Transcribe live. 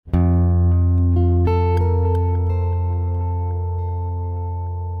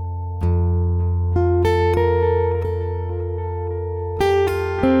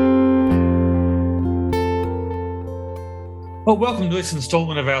Well, welcome to this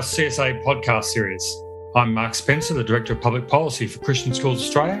instalment of our CSA podcast series. I'm Mark Spencer, the Director of Public Policy for Christian Schools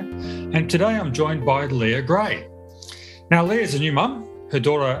Australia, and today I'm joined by Leah Gray. Now, Leah's a new mum. Her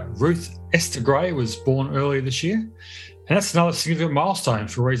daughter, Ruth Esther Gray, was born earlier this year, and that's another significant milestone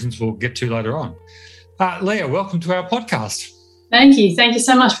for reasons we'll get to later on. Leah, welcome to our podcast. Thank you. Thank you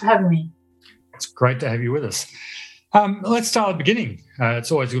so much for having me. It's great to have you with us. Let's start at the beginning.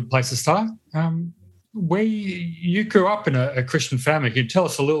 It's always a good place to start. Where you grew up in a Christian family, can you tell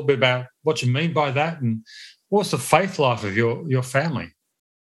us a little bit about what you mean by that and what's the faith life of your family?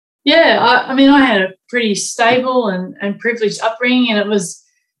 Yeah, I had a pretty stable and privileged upbringing, and it was,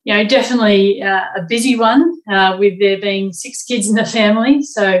 definitely a busy one with there being 6 kids in the family.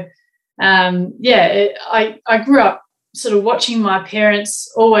 So, I grew up sort of watching my parents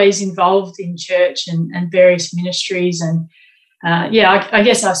always involved in church and various ministries, and I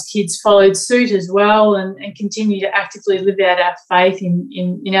guess us kids followed suit as well and continue to actively live out our faith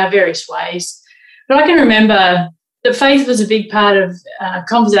in our various ways. But I can remember that faith was a big part of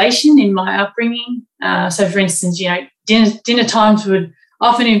conversation in my upbringing. So, for instance, dinner times would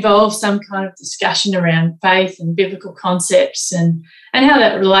often involve some kind of discussion around faith and biblical concepts and how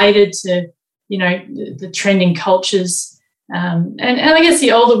that related to, the trending cultures. And I guess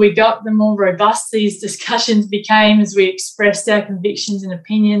the older we got, the more robust these discussions became as we expressed our convictions and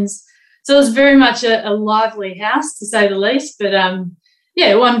opinions. So it was very much a lively house, to say the least, but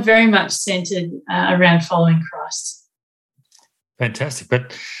one very much centred around following Christ. Fantastic.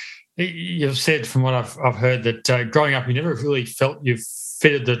 But you've said, from what I've heard, that growing up you never really felt you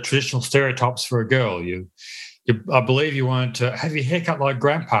fitted the traditional stereotypes for a girl. I believe you wanted to have your hair cut like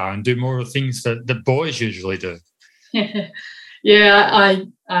grandpa and do more of the things that boys usually do. Yeah,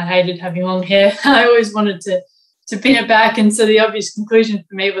 I hated having long hair. I always wanted to pin it back, and so the obvious conclusion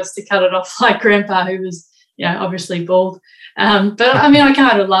for me was to cut it off like Grandpa, who was, obviously bald. But I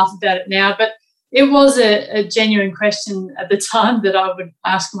kind of laugh about it now, but it was a genuine question at the time that I would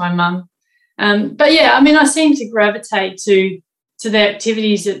ask my mum. I seem to gravitate to the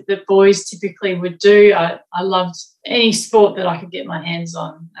activities that boys typically would do. I loved any sport that I could get my hands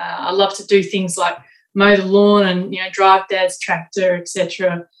on. I love to do things like mow the lawn and, drive Dad's tractor,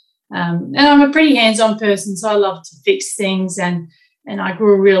 etc. And I'm a pretty hands-on person, so I love to fix things, and I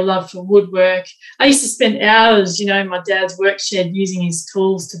grew a real love for woodwork. I used to spend hours, in my dad's work shed using his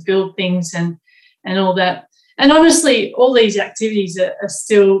tools to build things and all that. And honestly, all these activities are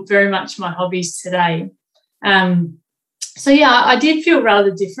still very much my hobbies today. I did feel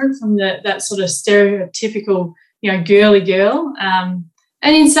rather different from that sort of stereotypical, girly girl. And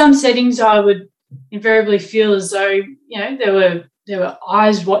in some settings I would invariably feel as though, there were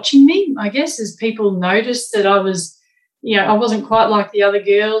eyes watching me, I guess, as people noticed that I was, I wasn't quite like the other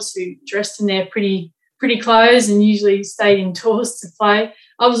girls who dressed in their pretty clothes and usually stayed indoors to play.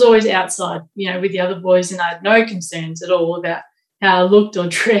 I was always outside, with the other boys, and I had no concerns at all about how I looked or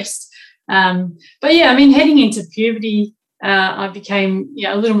dressed. Heading into puberty, I became,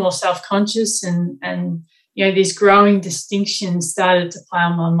 a little more self-conscious and this growing distinction started to play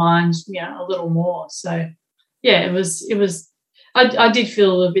on my mind, a little more. So, it was. I did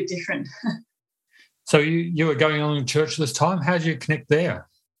feel a little bit different. So you were going on in church this time. How did you connect there?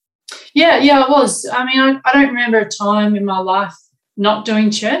 Yeah, I was. I don't remember a time in my life not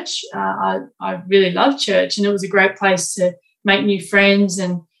doing church. I really loved church, and it was a great place to make new friends.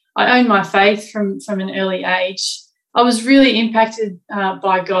 And I owned my faith from an early age. I was really impacted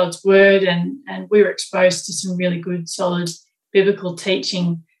by God's word, and we were exposed to some really good, solid biblical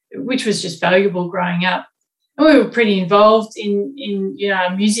teaching, which was just valuable growing up. And we were pretty involved in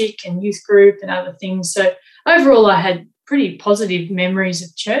music and youth group and other things. So overall, I had pretty positive memories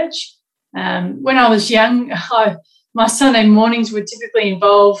of church. When I was young, my Sunday mornings would typically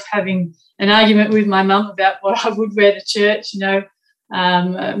involve having an argument with my mum about what I would wear to church,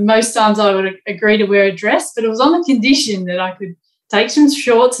 Most times I would agree to wear a dress, but it was on the condition that I could take some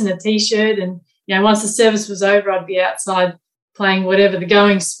shorts and a T-shirt, and, once the service was over, I'd be outside playing whatever the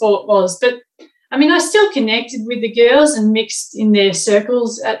going sport was. But, I still connected with the girls and mixed in their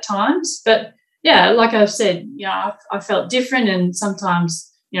circles at times. But, like I've said, I felt different, and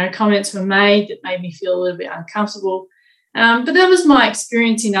sometimes, comments were made that made me feel a little bit uncomfortable. But that was my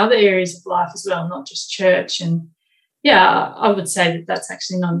experience in other areas of life as well, not just church. And I would say that that's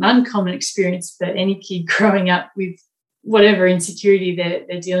actually not an uncommon experience for any kid growing up with whatever insecurity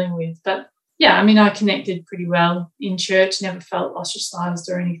they're dealing with. But, I connected pretty well in church, never felt ostracised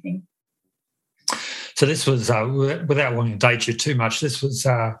or anything. So this was, without wanting to date you too much, this was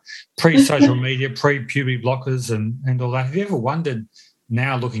pre-social media, pre-puberty blockers and all that. Have you ever wondered,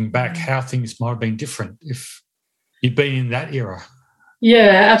 now looking back, how things might have been different if you've been in that era.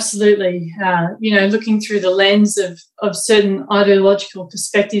 Yeah, absolutely. Looking through the lens of certain ideological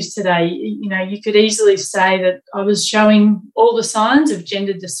perspectives today, you could easily say that I was showing all the signs of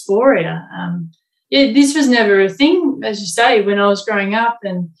gender dysphoria. This was never a thing, as you say, when I was growing up,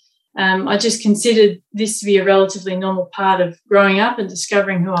 and I just considered this to be a relatively normal part of growing up and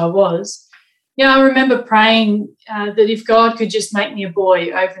discovering who I was. I remember praying that if God could just make me a boy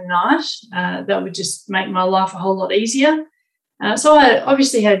overnight, that would just make my life a whole lot easier. So I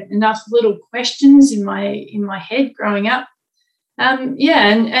obviously had enough little questions in my head growing up. And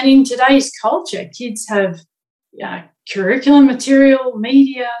in today's culture, kids have curriculum material,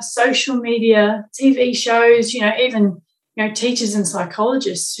 media, social media, TV shows, even teachers and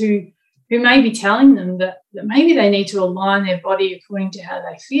psychologists who may be telling them that maybe they need to align their body according to how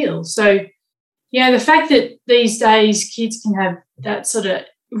they feel. So, the fact that these days kids can have that sort of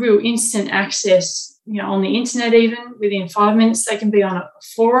real instant access, on the internet, even within 5 minutes, they can be on a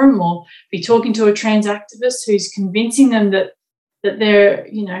forum or be talking to a trans activist who's convincing them that they're,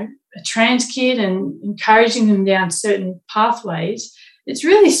 a trans kid and encouraging them down certain pathways. It's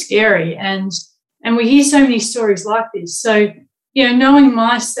really scary. And we hear so many stories like this. So, knowing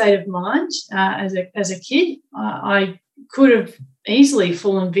my state of mind as a kid, I could have easily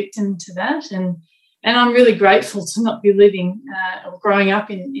fallen victim to that. And I'm really grateful to not be living or growing up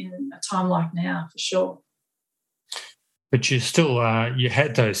in a time like now, for sure. But you still, you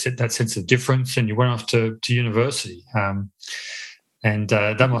had that sense of difference, and you went off to university. And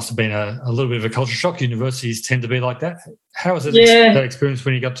that must have been a little bit of a culture shock. Universities tend to be like that. How was that experience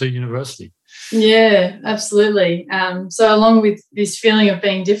when you got to university? Yeah, absolutely. So along with this feeling of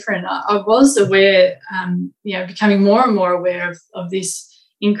being different, I was aware, becoming more and more aware of this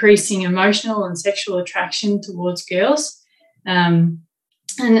increasing emotional and sexual attraction towards girls.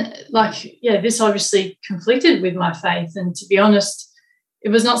 This obviously conflicted with my faith. And to be honest, it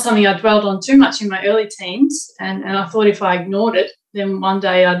was not something I dwelled on too much in my early teens. And I thought if I ignored it, then one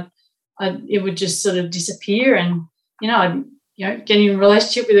day it would just sort of disappear. And, I'd get in a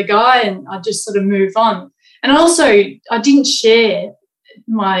relationship with a guy and I'd just sort of move on. And also I didn't share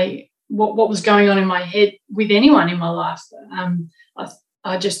what was going on in my head with anyone in my life.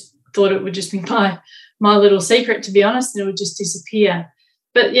 I just thought it would just be my little secret, to be honest, and it would just disappear.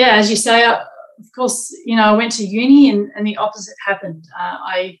 But, yeah, as you say, of course, I went to uni and the opposite happened.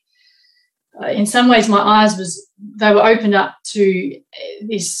 In some ways, my eyes they were opened up to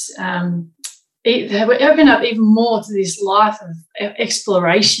this they were opened up even more to this life of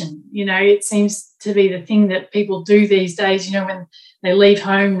exploration. It seems to be the thing that people do these days, when they leave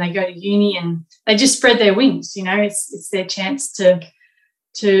home and they go to uni and they just spread their wings. It's their chance to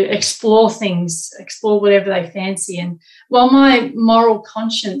explore things, explore whatever they fancy. And while my moral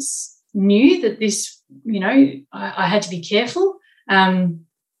conscience knew that this, I had to be careful,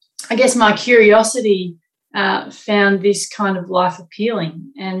 I guess my curiosity found this kind of life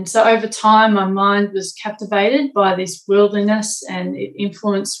appealing. And so over time, my mind was captivated by this worldliness and it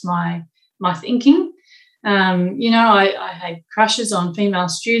influenced my thinking. I had crushes on female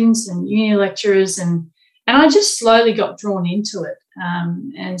students and uni lecturers and I just slowly got drawn into it.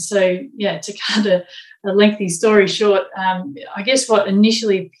 And so, to cut a lengthy story short, I guess what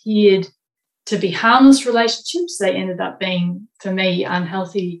initially appeared to be harmless relationships, they ended up being, for me,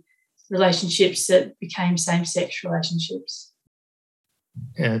 unhealthy relationships that became same-sex relationships.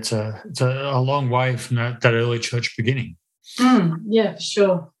 Yeah, it's a long way from that early church beginning. Yeah, for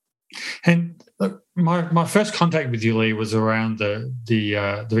sure. And look, my first contact with you, Lee, was around the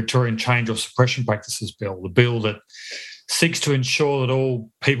Victorian Change or Suppression Practices Bill, the bill that seeks to ensure that all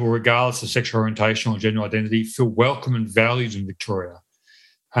people, regardless of sexual orientation or gender identity, feel welcome and valued in Victoria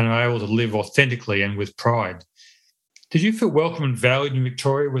and are able to live authentically and with pride. Did you feel welcome and valued in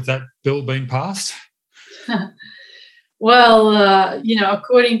Victoria with that bill being passed? Well,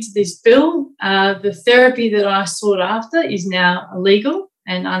 according to this bill, the therapy that I sought after is now illegal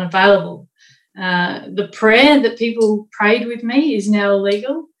and unavailable. The prayer that people prayed with me is now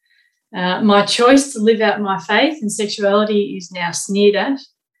illegal. My choice to live out my faith and sexuality is now sneered at.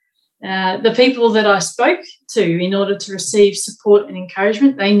 The people that I spoke to in order to receive support and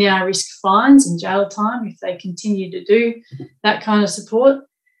encouragement, they now risk fines and jail time if they continue to do that kind of support.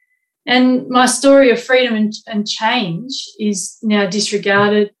 And my story of freedom and change is now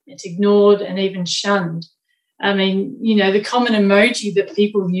disregarded, it's ignored and even shunned. I mean, the common emoji that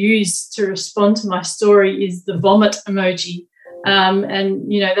people use to respond to my story is the vomit emoji.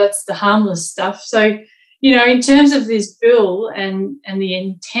 That's the harmless stuff. So, in terms of this bill and the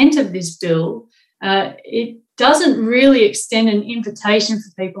intent of this bill, it doesn't really extend an invitation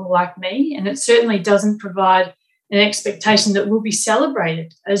for people like me, and it certainly doesn't provide an expectation that we'll be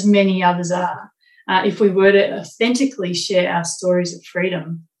celebrated as many others are if we were to authentically share our stories of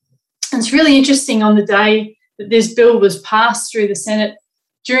freedom. And it's really interesting, on the day that this bill was passed through the Senate,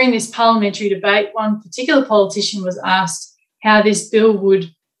 during this parliamentary debate, one particular politician was asked how this bill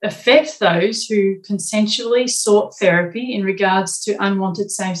would affect those who consensually sought therapy in regards to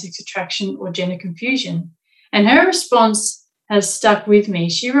unwanted same-sex attraction or gender confusion. And her response has stuck with me.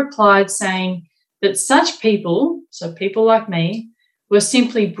 She replied saying that such people, so people like me, were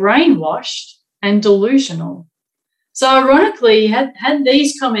simply brainwashed and delusional. So ironically, had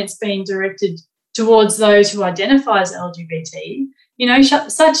these comments been directed towards those who identify as LGBT,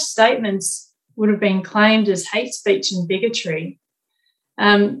 such statements would have been claimed as hate speech and bigotry.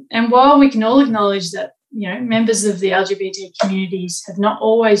 And while we can all acknowledge that, members of the LGBT communities have not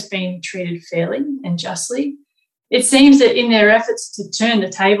always been treated fairly and justly, it seems that in their efforts to turn the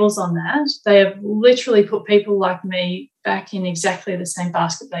tables on that, they have literally put people like me back in exactly the same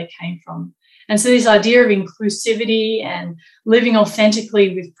basket they came from. And so this idea of inclusivity and living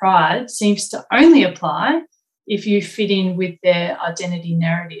authentically with pride seems to only apply if you fit in with their identity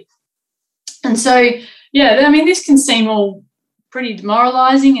narrative. And so, this can seem all pretty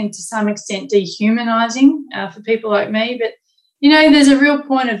demoralising and to some extent dehumanising for people like me. But, there's a real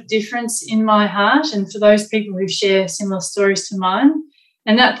point of difference in my heart and for those people who share similar stories to mine.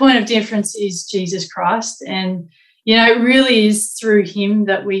 And that point of difference is Jesus Christ. And, it really is through him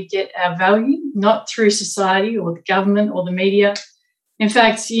that we get our value, not through society or the government or the media. In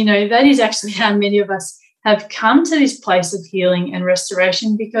fact, that is actually how many of us have come to this place of healing and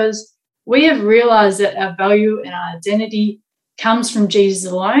restoration, because we have realised that our value and our identity comes from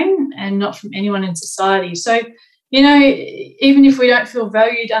Jesus alone and not from anyone in society. So, even if we don't feel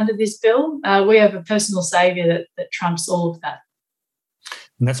valued under this bill, we have a personal saviour that trumps all of that.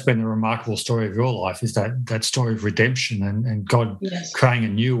 And that's been the remarkable story of your life, is that story of redemption and God creating a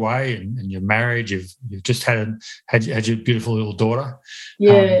new way, and your marriage. You've just had your beautiful little daughter.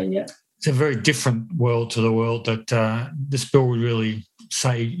 It's a very different world to the world that this bill would really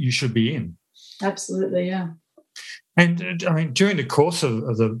say you should be in. Absolutely, yeah. And during the course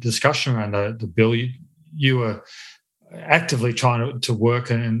of the discussion around the bill, you were actively trying to work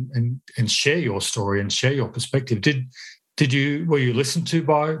and share your story and share your perspective. Were you listened to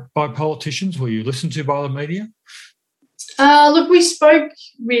by politicians? Were you listened to by the media? Look, we spoke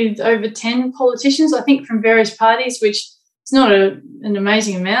with over 10 politicians, I think, from various parties, which is not an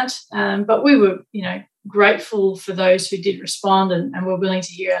amazing amount, but we were, grateful for those who did respond and were willing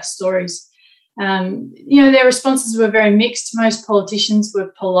to hear our stories. Their responses were very mixed. Most politicians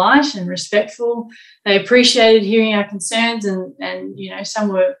were polite and respectful. They appreciated hearing our concerns, and some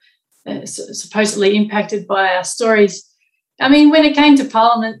were supposedly impacted by our stories. When it came to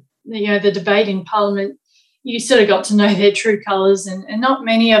Parliament, the debate in Parliament, you sort of got to know their true colours, and not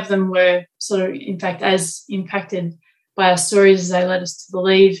many of them were sort of, in fact, as impacted by our stories as they led us to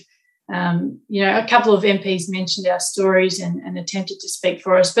believe. A couple of MPs mentioned our stories and attempted to speak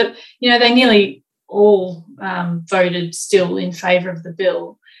for us, but, they nearly all voted still in favour of the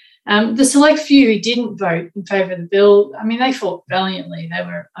bill. The select few who didn't vote in favour of the bill, they fought valiantly. They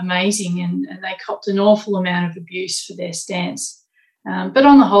were amazing, and they copped an awful amount of abuse for their stance. But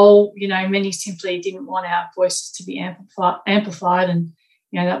on the whole, many simply didn't want our voices to be amplified, and,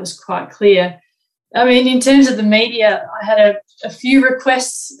 that was quite clear. In terms of the media, I had a few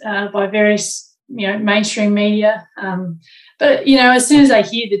requests by various, mainstream media. But, as soon as I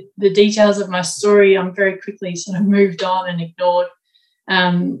hear the details of my story, I'm very quickly sort of moved on and ignored.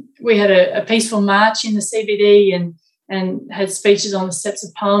 We had a peaceful march in the CBD and had speeches on the steps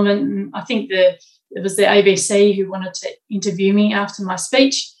of Parliament. And I think it was the ABC who wanted to interview me after my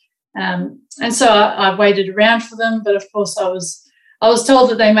speech. And so I waited around for them. But, of course, I was told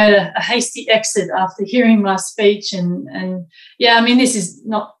that they made a hasty exit after hearing my speech. And this is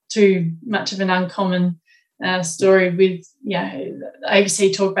not too much of an uncommon story with,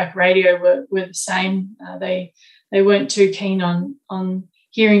 ABC Talkback Radio were the same. They weren't too keen on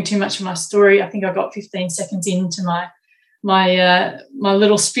hearing too much of my story. I think I got 15 seconds into my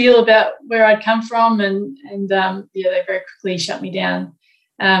little spiel about where I'd come from, and they very quickly shut me down.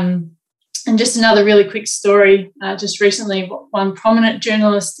 And just another really quick story. Just recently, one prominent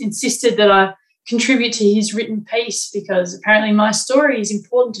journalist insisted that I contribute to his written piece because apparently my story is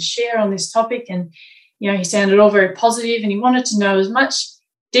important to share on this topic. And, he sounded all very positive, and he wanted to know as much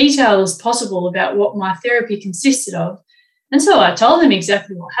detail as possible about what my therapy consisted of. And so I told him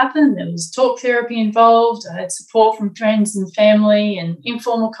exactly what happened. There was talk therapy involved. I had support from friends and family and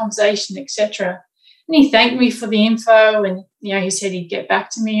informal conversation, etc. And he thanked me for the info, and, he said he'd get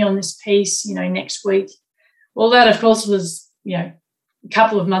back to me on this piece, next week. Well, that, of course, was, a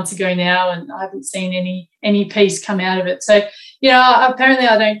couple of months ago now, and I haven't seen any piece come out of it. So, apparently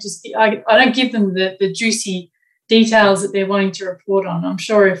I don't give them the juicy details that they're wanting to report on. I'm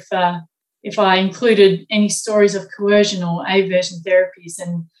sure if I included any stories of coercion or aversion therapies,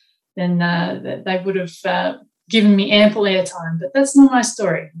 then they would have given me ample airtime. But that's not my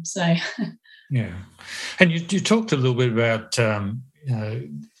story. So, yeah. And you talked a little bit about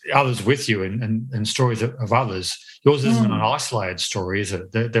others with you and stories of others. Yours isn't an isolated story, is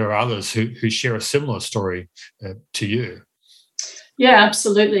it? There are others who share a similar story to you. Yeah,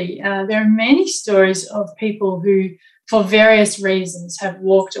 absolutely. There are many stories of people who, for various reasons, have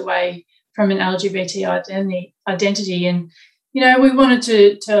walked away from an LGBT identity. And, we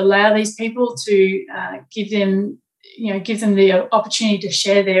wanted to allow these people to give them the opportunity to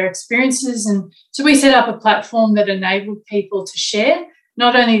share their experiences. And so we set up a platform that enabled people to share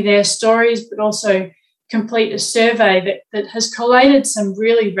not only their stories, but also complete a survey that has collated some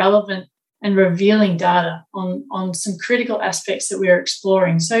really relevant and revealing data on some critical aspects that we were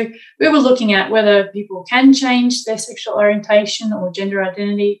exploring. So we were looking at whether people can change their sexual orientation or gender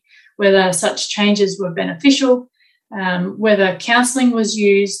identity, whether such changes were beneficial, whether counselling was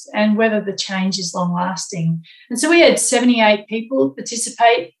used, and whether the change is long-lasting. And so we had 78 people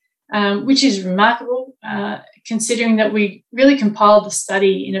participate, which is remarkable, considering that we really compiled the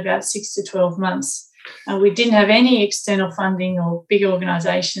study in about 6 to 12 months. We didn't have any external funding or big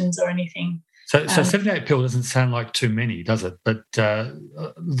organisations or anything. So 78 people doesn't sound like too many, does it? But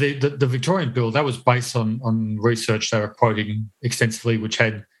the Victorian bill, that was based on research they were quoting extensively, which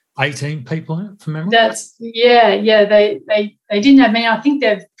had 18 people in it, from memory? They didn't have many. I think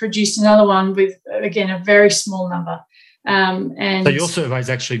they've produced another one with, again, a very small number. And so your survey is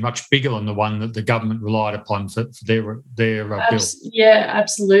actually much bigger than the one that the government relied upon for their bill. Yeah,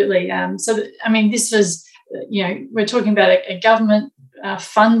 absolutely. This was, we're talking about a government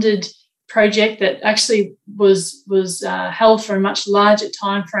funded project that actually was held for a much larger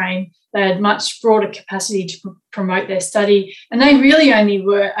time frame. They had much broader capacity to promote their study, and they really only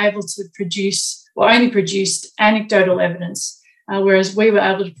were able to produced anecdotal evidence, whereas we were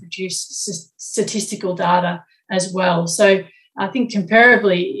able to produce statistical data as well. So I think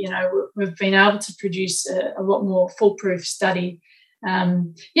comparably, we've been able to produce a lot more foolproof study.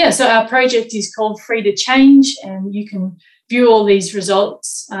 So our project is called Free to Change, and you can view all these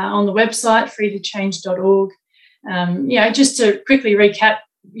results on the website, freetochange.org. Just to quickly recap,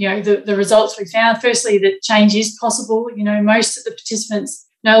 the results we found. Firstly, that change is possible. Most of the participants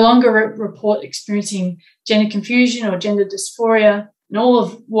no longer report experiencing gender confusion or gender dysphoria, and all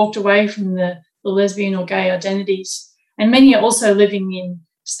have walked away from the lesbian or gay identities. And many are also living in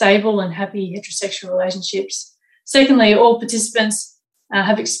stable and happy heterosexual relationships. Secondly, all participants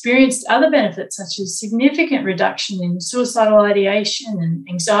have experienced other benefits, such as significant reduction in suicidal ideation and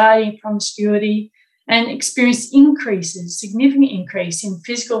anxiety and promiscuity, and experienced significant increase in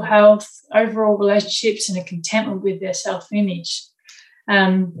physical health, overall relationships, and a contentment with their self-image.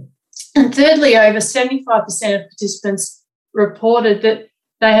 And thirdly, over 75% of participants reported that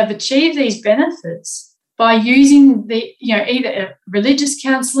they have achieved these benefits by using either religious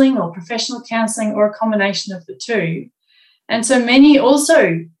counselling or professional counselling or a combination of the two. And so many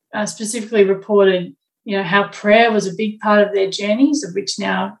also specifically reported, how prayer was a big part of their journeys, of which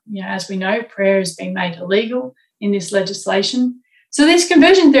now, as we know, prayer has been made illegal in this legislation. So this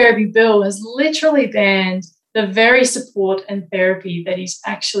conversion therapy bill has literally banned the very support and therapy that is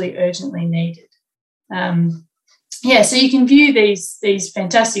actually urgently needed. So you can view this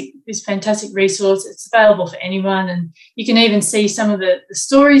fantastic resource. It's available for anyone, and you can even see some of the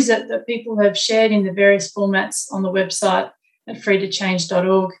stories that people have shared in the various formats on the website at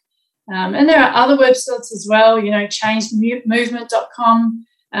freetochange.org. And there are other websites as well, changemovement.com,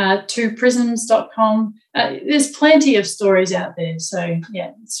 twoprisms.com. There's plenty of stories out there. So,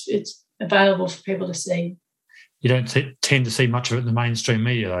 it's available for people to see. You don't tend to see much of it in the mainstream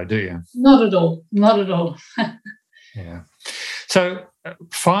media, though, do you? Not at all. Not at all. Yeah. So,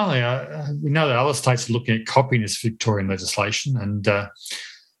 finally, we know that other states are looking at copying this Victorian legislation. And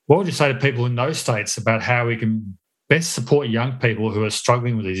what would you say to people in those states about how we can best support young people who are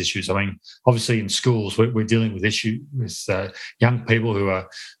struggling with these issues? I mean, obviously in schools we're dealing with young people who are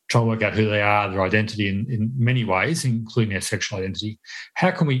trying to work out who they are, their identity in many ways, including their sexual identity.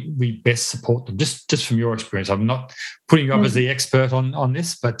 How can we best support them? Just from your experience. I'm not putting you up as the expert on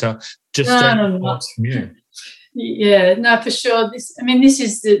this, but just thoughts from you. Yeah, no, for sure. This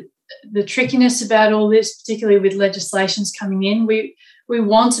is the trickiness about all this, particularly with legislations coming in. We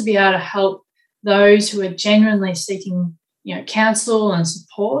want to be able to help those who are genuinely seeking, counsel and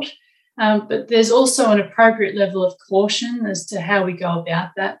support. But there's also an appropriate level of caution as to how we go about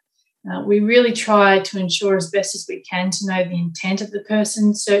that. We really try to ensure as best as we can to know the intent of the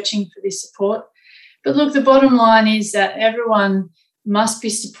person searching for this support. But look, the bottom line is that everyone must be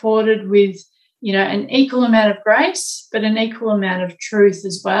supported with, an equal amount of grace, but an equal amount of truth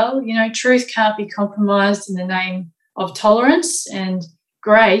as well. Truth can't be compromised in the name of tolerance, and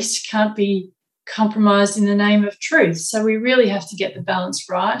grace can't be compromised in the name of truth. So we really have to get the balance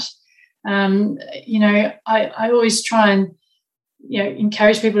right. I always try and,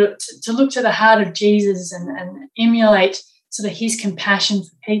 encourage people to look to the heart of Jesus and emulate sort of his compassion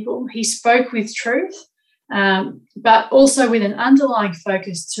for people. He spoke with truth, but also with an underlying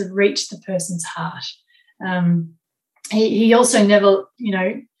focus to reach the person's heart. He also never,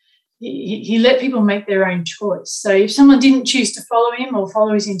 he let people make their own choice. So if someone didn't choose to follow him or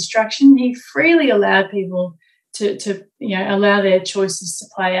follow his instruction, he freely allowed people to allow their choices to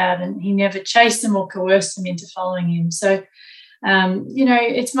play out, and he never chased them or coerced them into following him. So,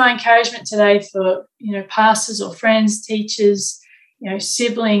 it's my encouragement today for, pastors or friends, teachers,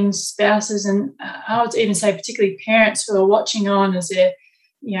 siblings, spouses, and I would even say particularly parents who are watching on as their,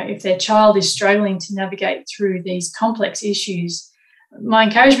 if their child is struggling to navigate through these complex issues. My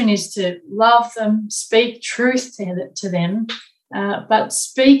encouragement is to love them, speak truth to them, but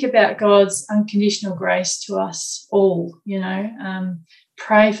speak about God's unconditional grace to us all,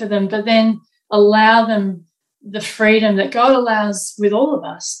 pray for them, but then allow them the freedom that God allows with all of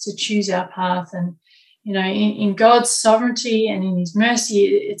us to choose our path. And, in God's sovereignty and in his mercy,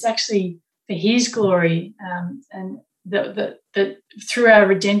 it's actually for his glory, and that through our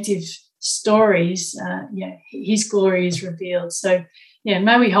redemptive stories, his glory is revealed. So,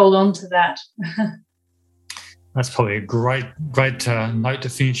 may we hold on to that. That's probably a great note to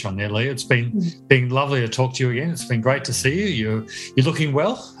finish on there, Leah. It's been lovely to talk to you again. It's been great to see you. You're looking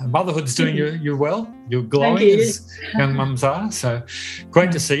well. Motherhood's doing you well. You're glowing as young mums are. So great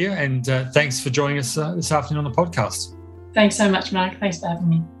to see you, and thanks for joining us this afternoon on the podcast. Thanks so much, Mark. Thanks for having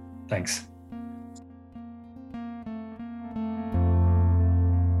me. Thanks.